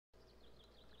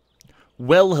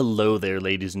Well, hello there,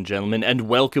 ladies and gentlemen, and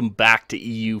welcome back to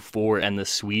EU4 and the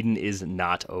Sweden is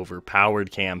Not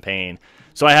Overpowered campaign.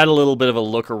 So I had a little bit of a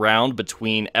look around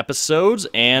between episodes,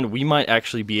 and we might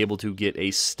actually be able to get a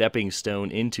stepping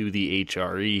stone into the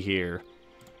HRE here.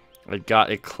 I got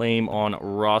a claim on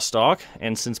Rostock,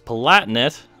 and since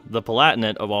Palatinate, the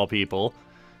Palatinate of all people,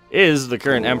 is the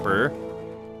current emperor,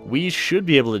 we should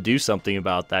be able to do something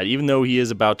about that, even though he is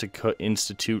about to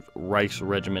institute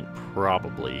Reichsregiment,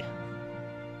 probably.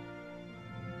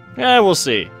 Yeah, we'll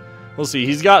see. We'll see.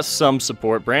 He's got some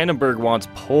support. Brandenburg wants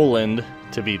Poland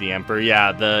to be the emperor.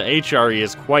 Yeah, the HRE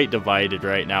is quite divided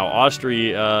right now.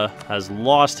 Austria has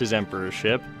lost his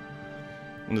emperorship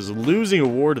and is losing a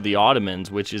war to the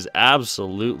Ottomans, which is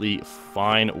absolutely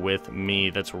fine with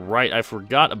me. That's right. I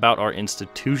forgot about our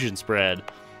institution spread.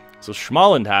 So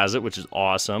Schmalland has it, which is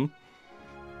awesome.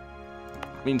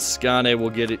 I mean, Skane will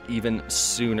get it even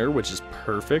sooner, which is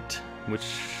perfect. Which...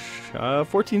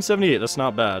 1478, that's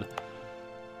not bad.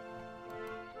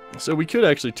 So we could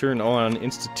actually turn on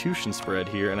institution spread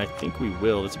here, and I think we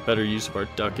will. It's a better use of our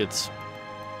ducats.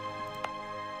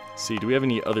 Let's see, do we have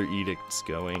any other edicts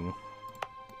going?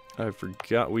 I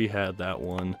forgot we had that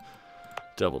one.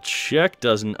 Double check,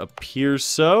 doesn't appear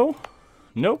so.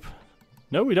 Nope.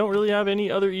 No, we don't really have any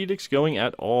other edicts going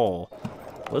at all.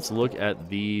 Let's look at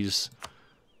these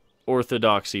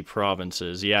Orthodoxy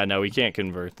provinces. Yeah, no, we can't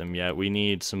convert them yet. We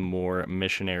need some more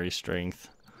missionary strength.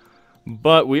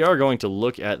 But we are going to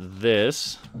look at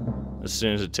this as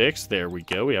soon as it ticks. There we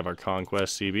go. We have our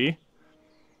Conquest CB.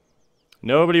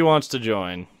 Nobody wants to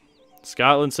join.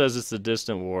 Scotland says it's a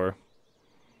distant war.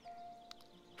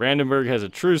 Brandenburg has a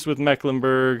truce with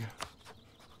Mecklenburg.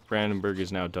 Brandenburg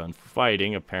is now done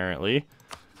fighting, apparently.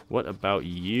 What about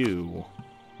you?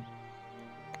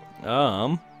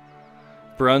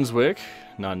 Brunswick,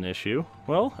 not an issue.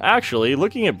 Well, actually,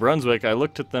 looking at Brunswick, I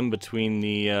looked at them between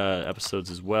the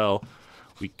episodes as well.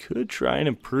 We could try and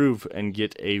improve and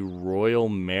get a royal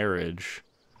marriage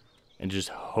and just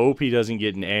hope he doesn't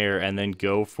get an heir and then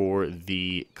go for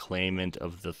the claimant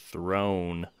of the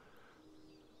throne.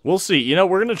 We'll see. You know,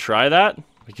 we're going to try that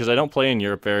because I don't play in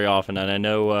Europe very often, and I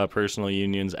know personal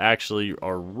unions actually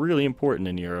are really important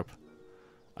in Europe.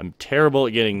 I'm terrible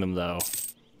at getting them, though.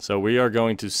 So we are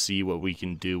going to see what we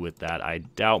can do with that. I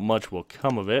doubt much will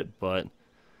come of it, but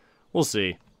we'll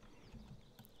see.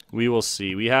 We will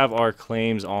see. We have our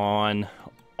claims on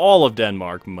all of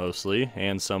Denmark, mostly,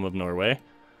 and some of Norway.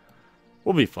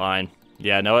 We'll be fine.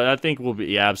 Yeah, no, I think we'll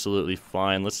be absolutely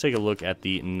fine. Let's take a look at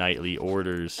the nightly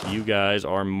orders. You guys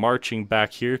are marching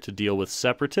back here to deal with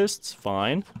separatists.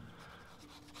 Fine.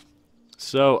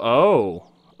 So,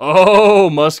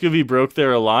 oh, Muscovy broke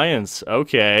their alliance.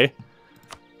 Okay.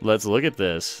 Let's look at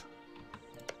this.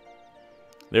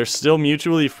 They're still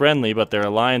mutually friendly, but their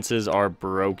alliances are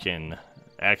broken.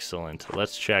 Excellent.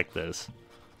 Let's check this.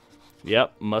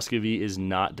 Yep, Muscovy is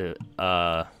not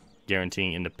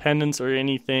guaranteeing independence or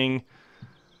anything.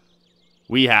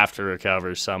 We have to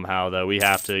recover somehow, though. We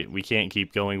can't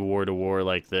keep going war to war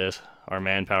like this. Our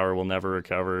manpower will never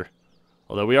recover.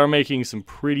 Although we are making some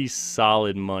pretty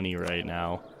solid money right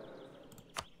now.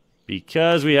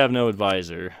 Because we have no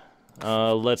advisor.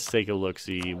 Let's take a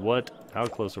look-see. How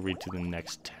close are we to the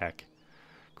next tech?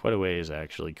 Quite a ways,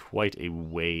 actually. Quite a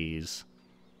ways.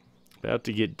 About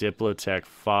to get Diplotech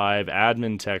 5.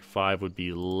 Admin Tech 5 would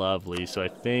be lovely. So I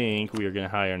think we are going to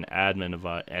hire an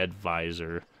admin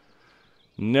advisor.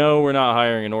 No, we're not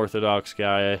hiring an Orthodox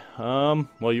guy.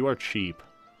 Well, you are cheap.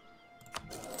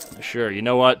 Sure, you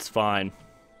know what? It's fine.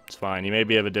 It's fine. You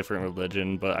maybe have a different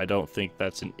religion, but I don't think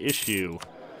that's an issue.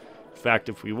 In fact,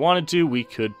 if we wanted to, we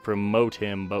could promote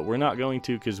him, but we're not going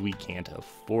to because we can't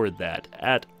afford that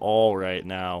at all right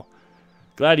now.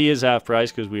 Glad he is half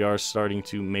price because we are starting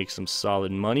to make some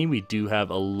solid money. We do have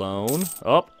a loan.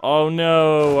 Oh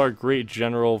no, our great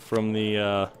general from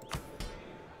our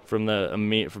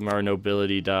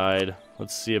nobility died.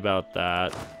 Let's see about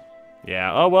that.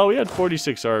 Yeah. Oh well, we had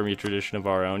 46 army tradition of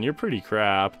our own. You're pretty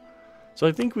crap. So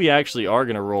I think we actually are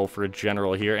going to roll for a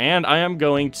general here, and I am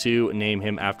going to name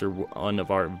him after one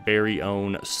of our very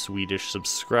own Swedish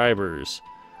subscribers.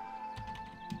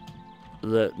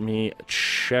 Let me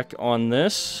check on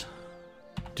this.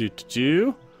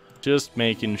 Just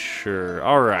making sure.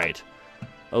 Alright.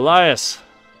 Elias.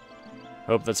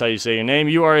 Hope that's how you say your name.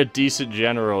 You are a decent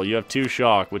general. You have 2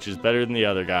 shock, which is better than the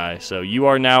other guy. So you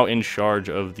are now in charge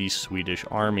of the Swedish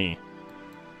army.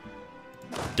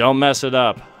 Don't mess it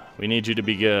up. We need you to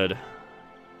be good.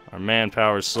 Our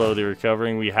manpower is slowly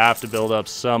recovering. We have to build up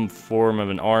some form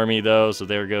of an army, though, so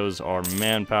there goes our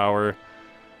manpower.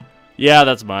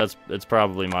 Yeah, it's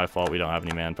probably my fault we don't have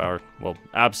any manpower. Well,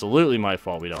 absolutely my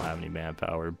fault we don't have any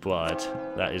manpower, but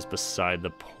that is beside the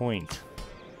point.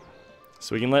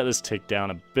 So we can let this tick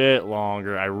down a bit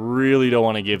longer. I really don't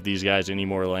want to give these guys any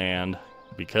more land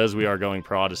because we are going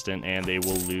Protestant and they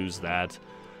will lose that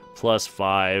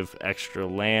 +5 extra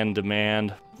land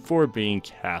demand for being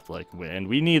Catholic. And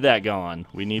we need that gone.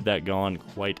 We need that gone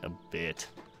quite a bit.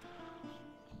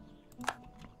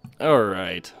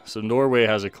 Alright, so Norway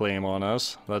has a claim on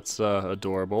us. That's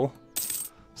adorable.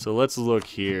 So let's look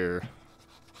here.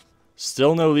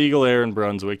 Still no legal heir in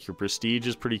Brunswick. Your prestige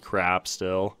is pretty crap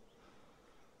still.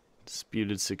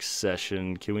 Disputed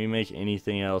succession. Can we make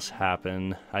anything else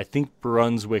happen? I think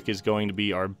Brunswick is going to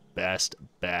be our best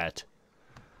bet.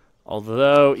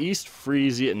 Although, East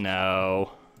Frisia... No,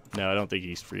 I don't think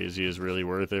East Frisia is really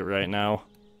worth it right now.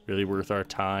 Really worth our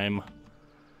time.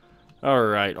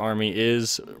 Alright, army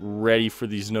is ready for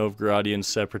these Novgorodian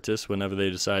separatists whenever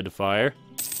they decide to fire.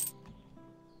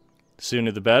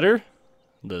 Sooner the better.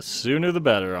 The sooner the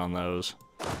better on those.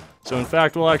 So in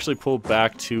fact, we'll actually pull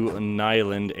back to an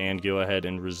island and go ahead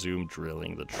and resume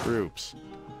drilling the troops.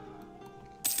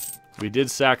 We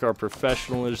did sack our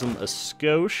professionalism a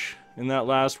skosh in that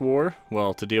last war.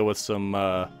 Well, to deal with some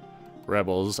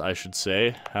rebels, I should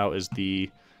say. How is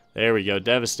the... There we go.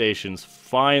 Devastation's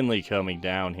finally coming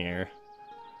down here.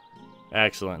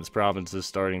 Excellent. This province is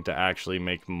starting to actually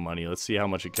make money. Let's see how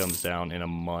much it comes down in a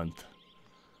month.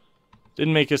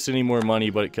 Didn't make us any more money,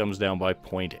 but it comes down by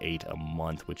 0.8 a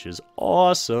month, which is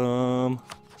awesome.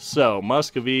 So,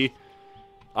 Muscovy,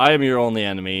 I am your only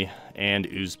enemy, and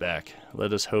Uzbek.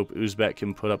 Let us hope Uzbek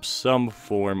can put up some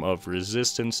form of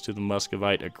resistance to the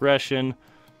Muscovite aggression.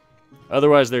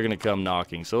 Otherwise, they're going to come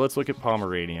knocking. So let's look at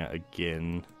Pomerania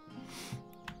again.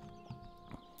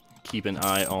 Keep an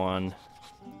eye on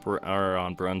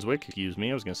Brunswick. Excuse me,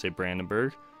 I was going to say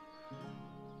Brandenburg.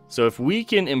 So if we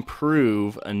can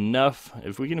improve enough,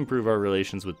 if we can improve our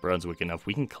relations with Brunswick enough,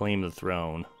 we can claim the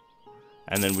throne.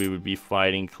 And then we would be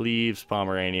fighting Cleves,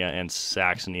 Pomerania, and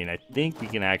Saxony. And I think we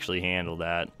can actually handle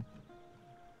that.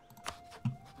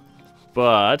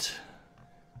 But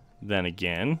then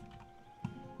again,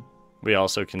 we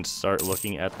also can start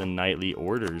looking at the knightly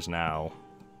orders now.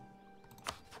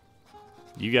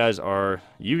 You guys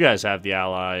have the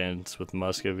alliance with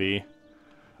Muscovy.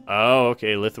 Oh,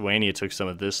 okay, Lithuania took some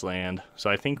of this land. So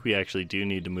I think we actually do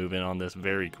need to move in on this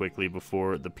very quickly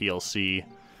before the PLC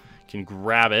can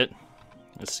grab it.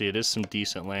 Let's see, it is some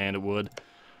decent land. It would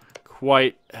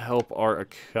quite help our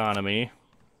economy.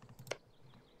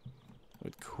 It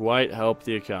would quite help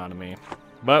the economy.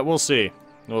 But we'll see.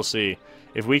 We'll see.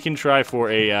 If we can try for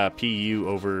a PU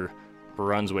over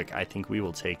Brunswick, I think we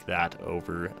will take that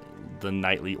over the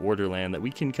knightly order land that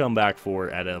we can come back for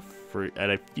at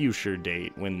a future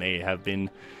date when they have been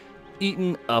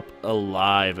eaten up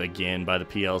alive again by the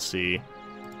PLC.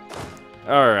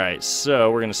 Alright,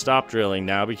 so we're going to stop drilling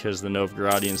now because the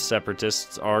Novgorodian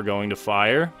separatists are going to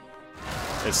fire.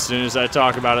 As soon as I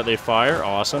talk about it, they fire.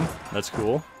 Awesome. That's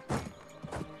cool.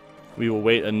 We will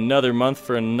wait another month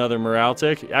for another morale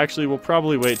tick. Actually, we'll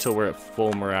probably wait till we're at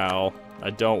full morale. I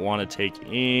don't want to take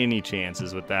any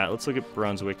chances with that. Let's look at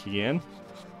Brunswick again.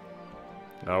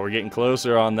 Oh, we're getting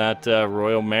closer on that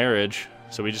royal marriage.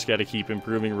 So we just got to keep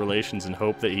improving relations and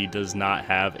hope that he does not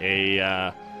have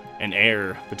an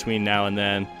heir between now and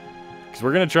then. Because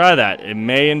we're going to try that. It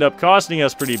may end up costing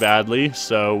us pretty badly.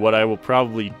 So what I will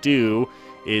probably do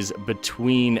is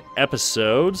between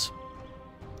episodes,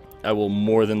 I will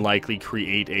more than likely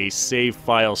create a save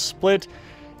file split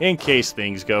in case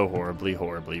things go horribly,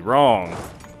 horribly wrong.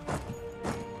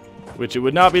 Which it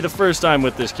would not be the first time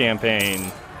with this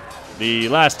campaign. The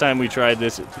last time we tried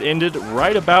this, it ended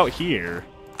right about here.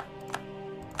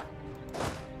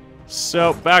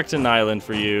 So, back to Nyland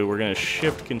for you. We're going to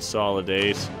shift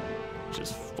consolidate, which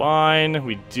is fine.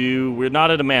 We're not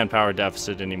at a manpower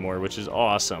deficit anymore, which is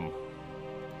awesome.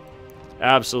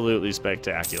 Absolutely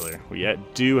spectacular. We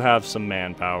do have some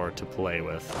manpower to play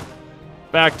with.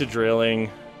 Back to drilling.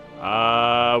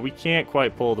 We can't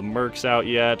quite pull the mercs out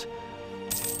yet.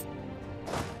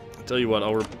 I'll tell you what,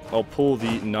 I'll pull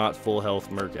the not full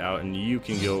health merc out, and you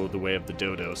can go the way of the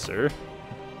dodo, sir.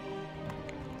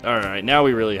 Alright, now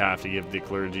we really have to give the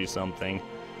clergy something,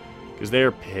 because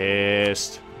they're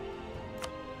pissed.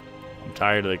 I'm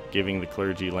tired of giving the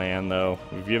clergy land, though.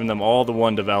 We've given them all the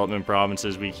one development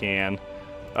provinces we can.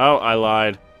 Oh, I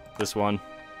lied. This one.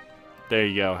 There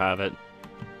you go, have it.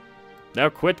 Now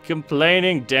quit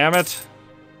complaining, damn it!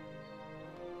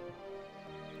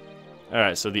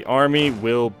 Alright, so the army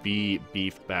will be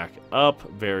beefed back up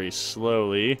very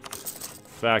slowly.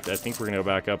 fact, I think we're going to go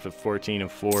back up to 14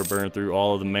 and 4, burn through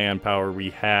all of the manpower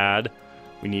we had.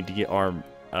 We need to get our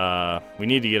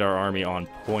army on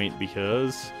point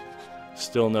because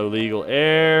still no legal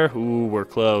heir. Ooh, we're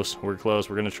close. We're close.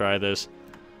 We're going to try this.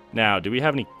 Now, do we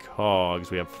have any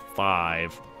cogs? We have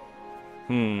 5.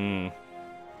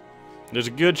 There's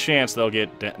a good chance they'll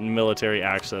get military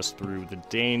access through the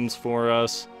Danes for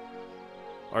us.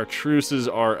 Our truces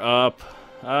are up.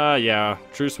 Yeah,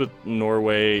 truce with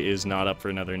Norway is not up for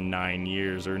another 9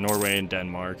 years, or Norway and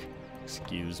Denmark.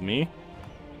 Excuse me.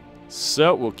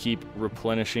 So we'll keep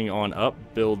replenishing on up,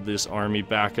 build this army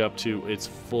back up to its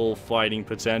full fighting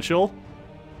potential,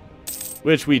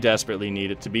 which we desperately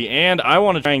need it to be. And I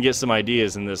want to try and get some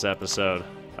ideas in this episode.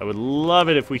 I would love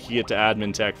it if we could get to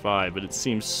Admin Tech 5, but it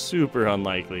seems super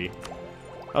unlikely.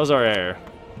 How's our heir?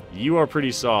 You are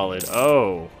pretty solid.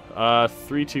 Oh,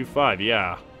 325,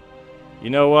 yeah. You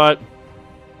know what?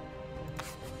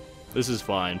 This is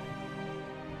fine.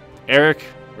 Eric,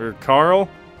 or Carl,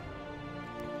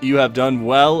 you have done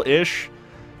well-ish.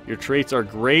 Your traits are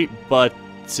great, but,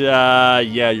 yeah,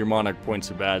 your monarch points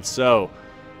are bad. So,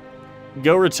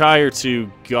 go retire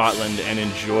to Gotland and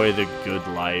enjoy the good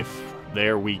life.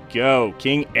 There we go.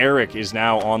 King Eric is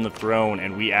now on the throne,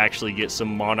 and we actually get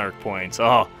some monarch points.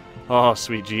 Oh,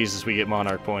 sweet Jesus, we get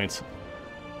monarch points.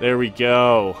 There we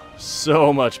go.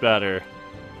 So much better.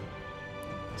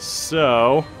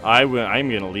 So, I'm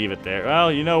going to leave it there.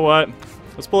 Well, you know what?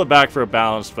 Let's pull it back for a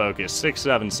balanced focus.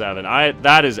 677.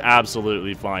 That is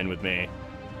absolutely fine with me.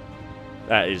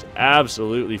 That is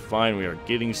absolutely fine. We are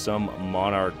getting some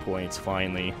monarch points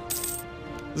finally.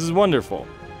 This is wonderful.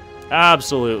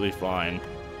 Absolutely fine.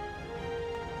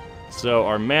 So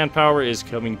our manpower is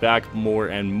coming back more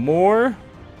and more.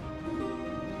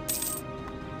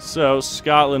 So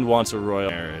Scotland wants a royal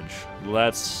marriage.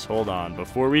 Let's hold on.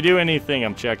 Before we do anything,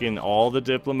 I'm checking all the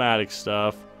diplomatic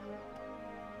stuff.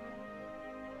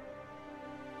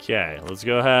 Okay, let's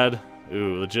go ahead.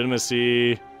 Ooh,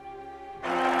 legitimacy.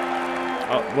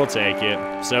 Oh, we'll take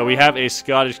it. So we have a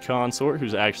Scottish consort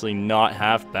who's actually not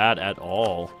half bad at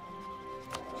all.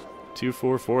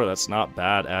 244, that's not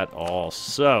bad at all.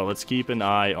 So let's keep an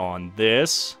eye on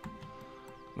this.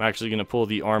 I'm actually going to pull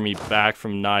the army back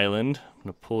from Nyland. I'm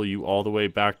going to pull you all the way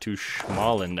back to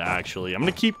Schmaland, actually. I'm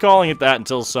going to keep calling it that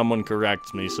until someone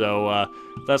corrects me. So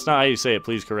if that's not how you say it,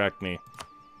 please correct me.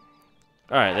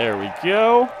 Alright, there we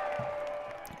go.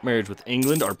 Marriage with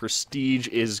England. Our prestige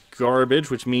is garbage,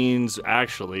 which means,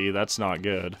 actually, that's not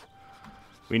good.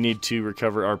 We need to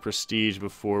recover our prestige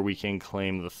before we can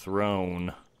claim the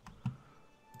throne.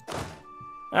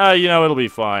 You know, it'll be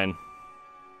fine.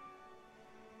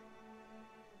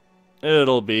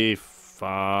 It'll be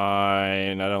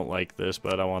fine. I don't like this,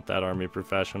 but I want that army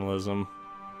professionalism.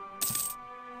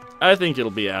 I think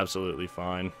it'll be absolutely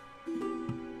fine.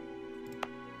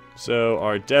 So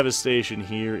our devastation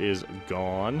here is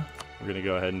gone. We're going to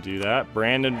go ahead and do that.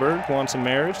 Brandenburg wants a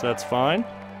marriage. That's fine.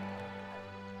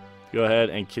 Go ahead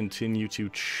and continue to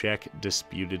check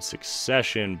disputed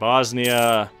succession.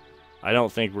 Bosnia, I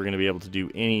don't think we're going to be able to do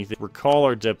anything. Recall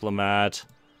our diplomat.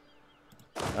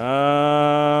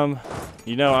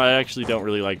 You know, I actually don't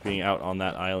really like being out on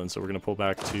that island, so we're going to pull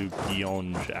back to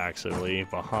Gionge, actually,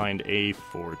 behind a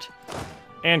fort,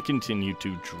 and continue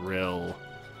to drill.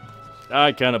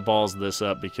 I kind of balls this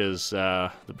up because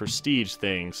the prestige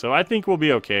thing. So I think we'll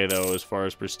be okay, though, as far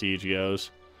as prestige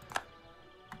goes.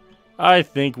 I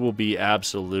think we'll be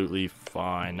absolutely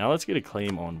fine. Now let's get a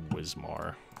claim on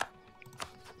Wismar.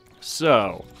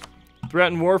 So,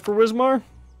 threaten war for Wismar?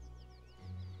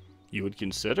 You would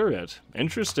consider it.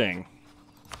 Interesting.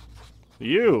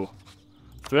 You.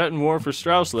 Threaten war for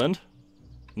Straussland?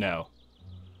 No.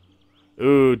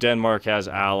 Ooh, Denmark has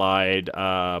allied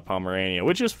Pomerania,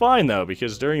 which is fine, though,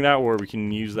 because during that war, we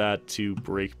can use that to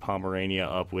break Pomerania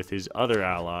up with his other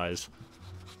allies,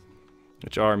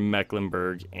 which are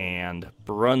Mecklenburg and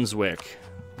Brunswick.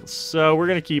 So we're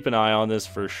going to keep an eye on this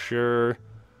for sure.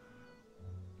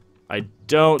 I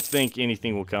don't think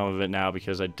anything will come of it now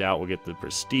because I doubt we'll get the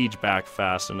prestige back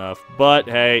fast enough. But,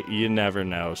 hey, you never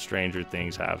know. Stranger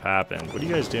things have happened. What are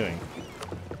you guys doing?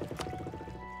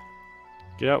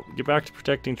 Get out. Get back to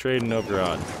protecting trade in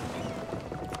Novgorod.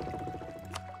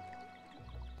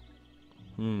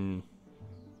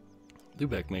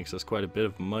 Lubeck makes us quite a bit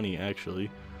of money, actually.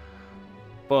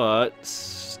 But,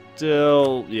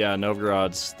 still, yeah,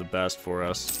 Novgorod's the best for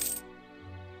us.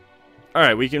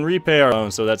 Alright, we can repay our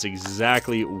loan, so that's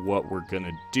exactly what we're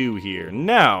gonna do here.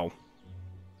 Now,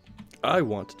 I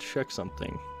want to check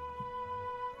something.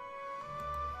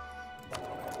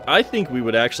 I think we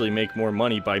would actually make more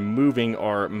money by moving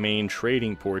our main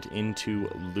trading port into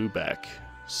Lubeck.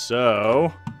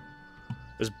 So,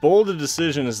 as bold a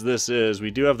decision as this is,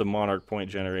 we do have the monarch point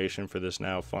generation for this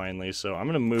now, finally. So I'm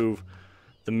going to move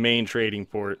the main trading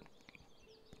port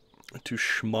to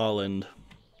Schmalland.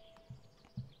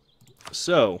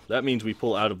 So, that means we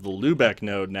pull out of the Lübeck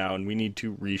node now, and we need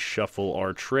to reshuffle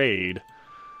our trade.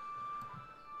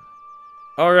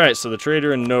 Alright, so the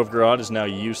trader in Novgorod is now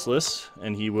useless,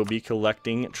 and he will be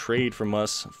collecting trade from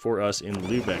us for us in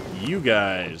Lübeck. You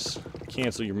guys,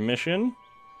 cancel your mission.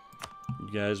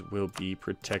 You guys will be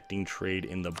protecting trade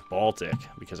in the Baltic,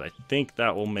 because I think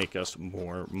that will make us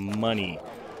more money.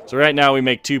 So right now we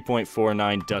make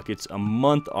 2.49 ducats a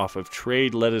month off of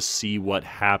trade. Let us see what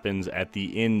happens at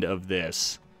the end of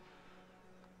this.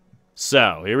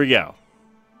 So, here we go.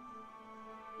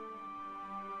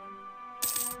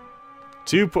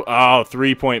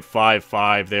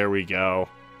 3.55. There we go.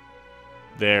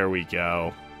 There we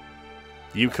go.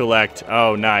 You collect.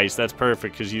 Oh, nice. That's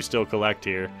perfect because you still collect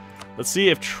here. Let's see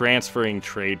if transferring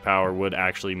trade power would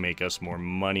actually make us more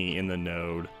money in the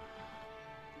node.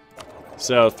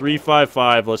 So,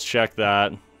 355. Let's check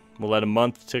that. We'll let a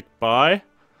month tick by.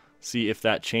 See if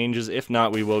that changes. If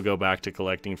not, we will go back to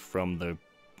collecting from the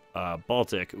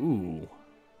Baltic. Ooh.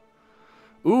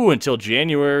 Ooh, until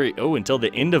January. Oh, until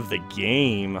the end of the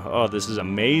game. Oh, this is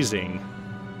amazing.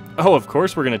 Oh, of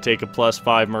course we're going to take a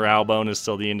 +5 morale bonus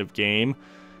till the end of game.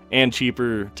 And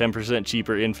cheaper, 10%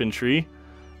 cheaper infantry.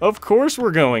 Of course we're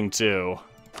going to.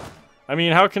 I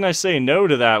mean, how can I say no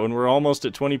to that when we're almost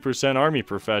at 20% army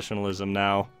professionalism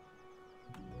now?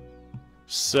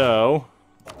 So,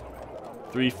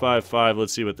 355,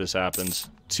 let's see what this happens.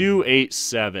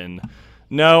 287.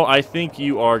 No, I think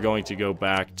you are going to go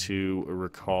back to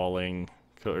recalling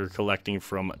or collecting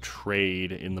from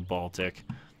trade in the Baltic.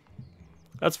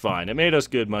 That's fine. It made us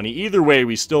good money. Either way,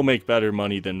 we still make better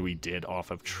money than we did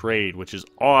off of trade, which is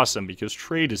awesome because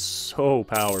trade is so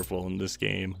powerful in this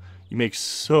game. You make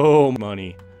so much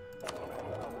money.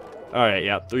 Alright,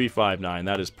 yeah, 359.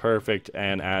 That is perfect.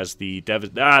 And as the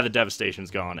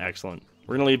devastation's gone. Excellent.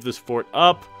 We're going to leave this fort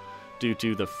up due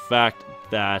to the fact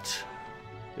that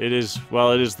it is,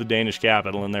 well, it is the Danish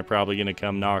capital, and they're probably going to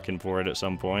come knocking for it at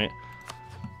some point.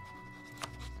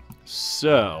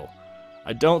 So,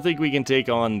 I don't think we can take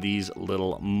on these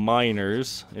little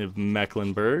miners of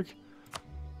Mecklenburg.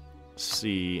 Let's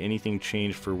see, anything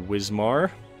changed for Wismar?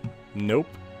 Nope.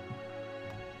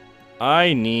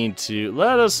 I need to,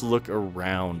 let us look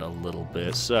around a little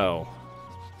bit. So,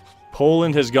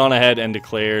 Poland has gone ahead and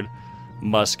declared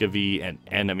Muscovy an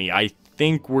enemy. I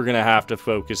think we're going to have to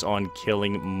focus on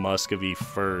killing Muscovy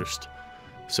first.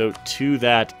 So, to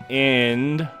that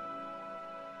end,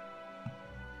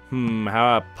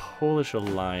 how a Polish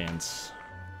alliance?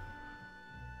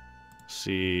 Let's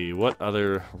see, what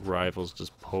other rivals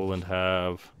does Poland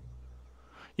have?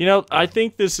 You know, I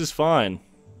think this is fine.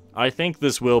 I think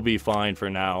this will be fine for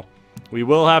now. We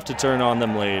will have to turn on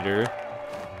them later,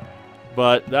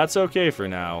 but that's okay for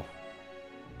now.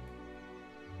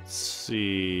 Let's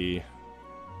see.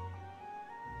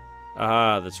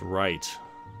 Ah, that's right.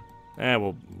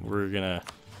 Well, we're gonna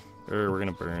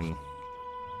burn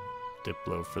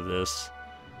Diplo for this.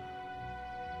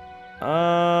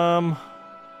 I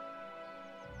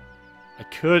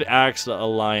could axe the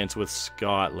alliance with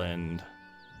Scotland.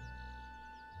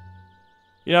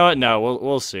 You know what? No,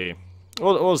 we'll see.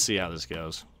 We'll see how this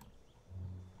goes.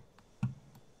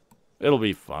 It'll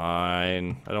be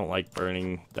fine. I don't like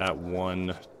burning that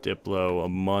one Diplo a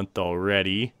month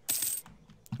already.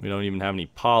 We don't even have any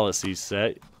policies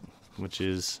set, which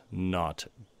is not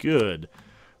good.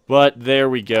 But there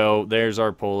we go. There's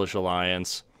our Polish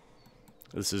alliance.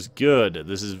 This is good.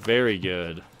 This is very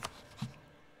good.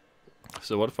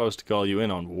 So what if I was to call you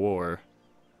in on war?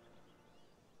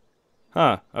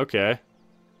 Huh, okay.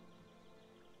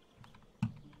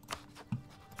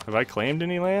 Have I claimed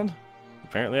any land?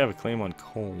 Apparently I have a claim on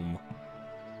Combe.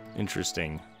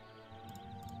 Interesting.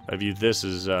 I view this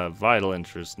as vital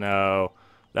interest. No,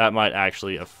 that might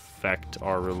actually affect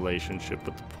our relationship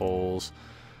with the Poles.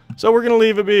 So we're going to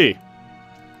leave it be.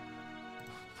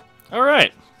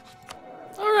 Alright.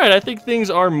 Alright, I think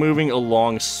things are moving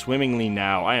along swimmingly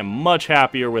now. I am much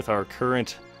happier with our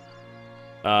current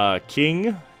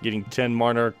king, getting 10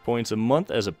 monarch points a month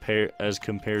as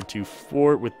compared to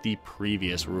 4 with the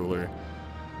previous ruler.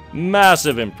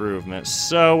 Massive improvement.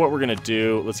 So what we're going to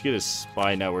do, let's get a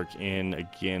spy network in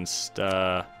against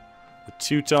the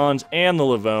Teutons and the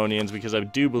Livonians, because I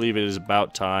do believe it is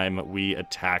about time we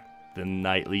attack the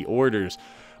knightly orders.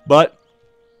 But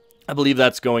I believe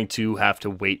that's going to have to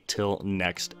wait till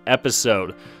next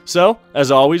episode. So,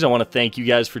 as always, I want to thank you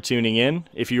guys for tuning in.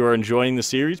 If you are enjoying the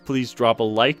series, please drop a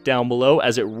like down below,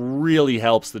 as it really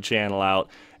helps the channel out.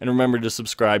 And remember to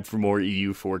subscribe for more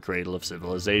EU4 Cradle of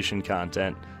Civilization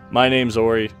content. My name's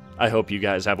Ori. I hope you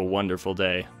guys have a wonderful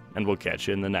day, and we'll catch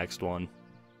you in the next one.